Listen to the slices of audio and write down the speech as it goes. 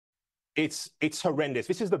It's horrendous.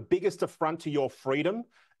 This is the biggest affront to your freedom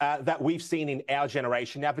that we've seen in our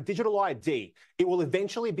generation. Now, the digital ID, it will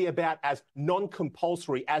eventually be about as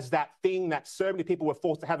non-compulsory as that thing that so many people were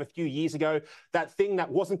forced to have a few years ago, that thing that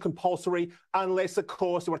wasn't compulsory unless, of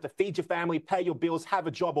course, you want to feed your family, pay your bills, have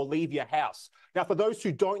a job, or leave your house. Now, for those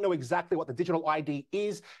who don't know exactly what the digital ID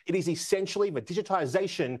is, it is essentially the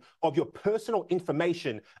digitization of your personal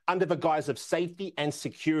information under the guise of safety and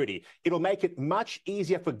security. It'll make it much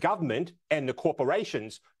easier for government and the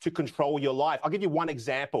corporations to control your life. I'll give you one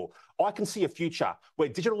example. I can see a future where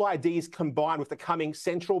digital ID is combined with the coming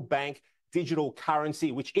central bank digital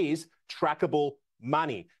currency, which is trackable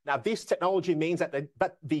money. Now, this technology means that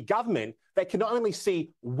the government, they can not only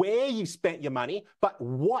see where you spent your money, but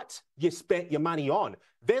what you spent your money on.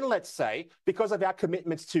 Then let's say, because of our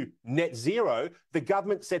commitments to net zero, the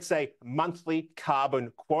government sets a monthly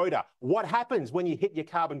carbon quota. What happens when you hit your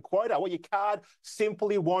carbon quota? Well, your card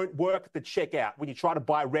simply won't work at the checkout when you try to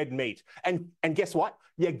buy red meat. And guess what?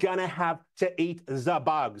 You're going to have to eat the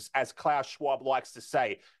bugs, as Klaus Schwab likes to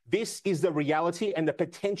say. This is the reality and the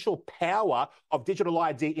potential power of digital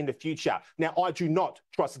ID in the future. Now, I do not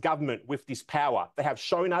trust government with this power. They have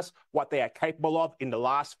shown us what they are capable of in the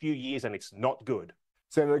last few years, and it's not good.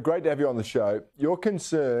 Senator, great to have you on the show. You're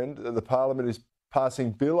concerned that the Parliament is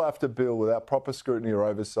passing bill after bill without proper scrutiny or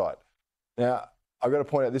oversight. Now, I've got to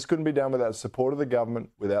point out, this couldn't be done without the support of the government,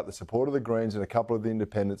 without the support of the Greens and a couple of the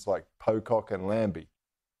independents like Pocock and Lambie.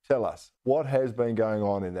 Tell us, what has been going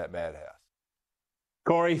on in that madhouse?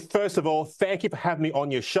 Corey, first of all, thank you for having me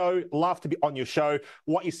on your show. Love to be on your show.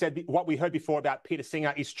 What you said, what we heard before about Peter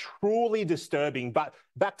Singer is truly disturbing. But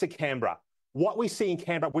back to Canberra. What we see in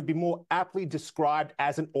Canberra would be more aptly described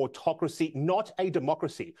as an autocracy, not a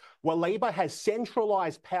democracy, where Labor has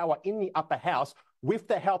centralised power in the upper house with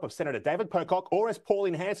the help of Senator David Pocock, or as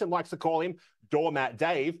Pauline Hanson likes to call him, Doormat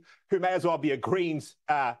Dave, who may as well be a Greens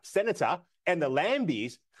senator, and the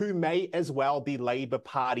Lambies, who may as well be Labor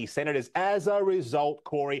Party senators. As a result,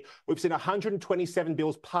 Corey, we've seen 127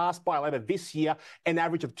 bills passed by Labor this year, an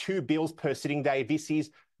average of 2 bills per sitting day. This is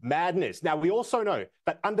madness. Now, we also know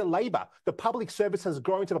that under Labor, the public service has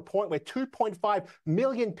grown to the point where 2.5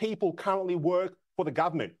 million people currently work for the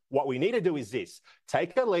government. What we need to do is this: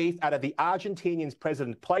 take a leaf out of the Argentinian's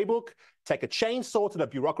president playbook, take a chainsaw to the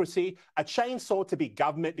bureaucracy, a chainsaw to big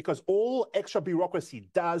government, because all extra bureaucracy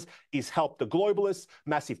does is help the globalists,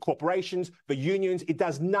 massive corporations, the unions. It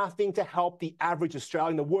does nothing to help the average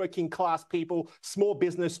Australian, the working class people, small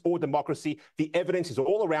business or democracy. The evidence is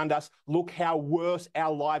all around us. Look how worse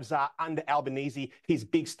our lives are under Albanese, his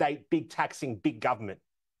big state, big taxing, big government.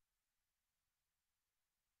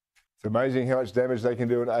 It's amazing how much damage they can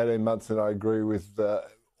do in 18 months, and I agree with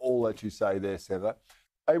all that you say there, Senator.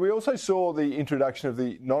 Hey, we also saw the introduction of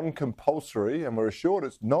the non-compulsory, and we're assured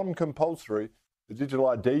it's non-compulsory, the digital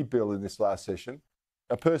ID bill in this last session.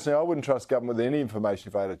 Now, personally, I wouldn't trust government with any information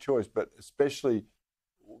if I had a choice, but especially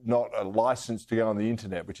not a licence to go on the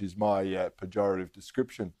internet, which is my pejorative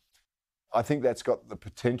description. I think that's got the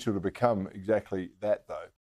potential to become exactly that, though.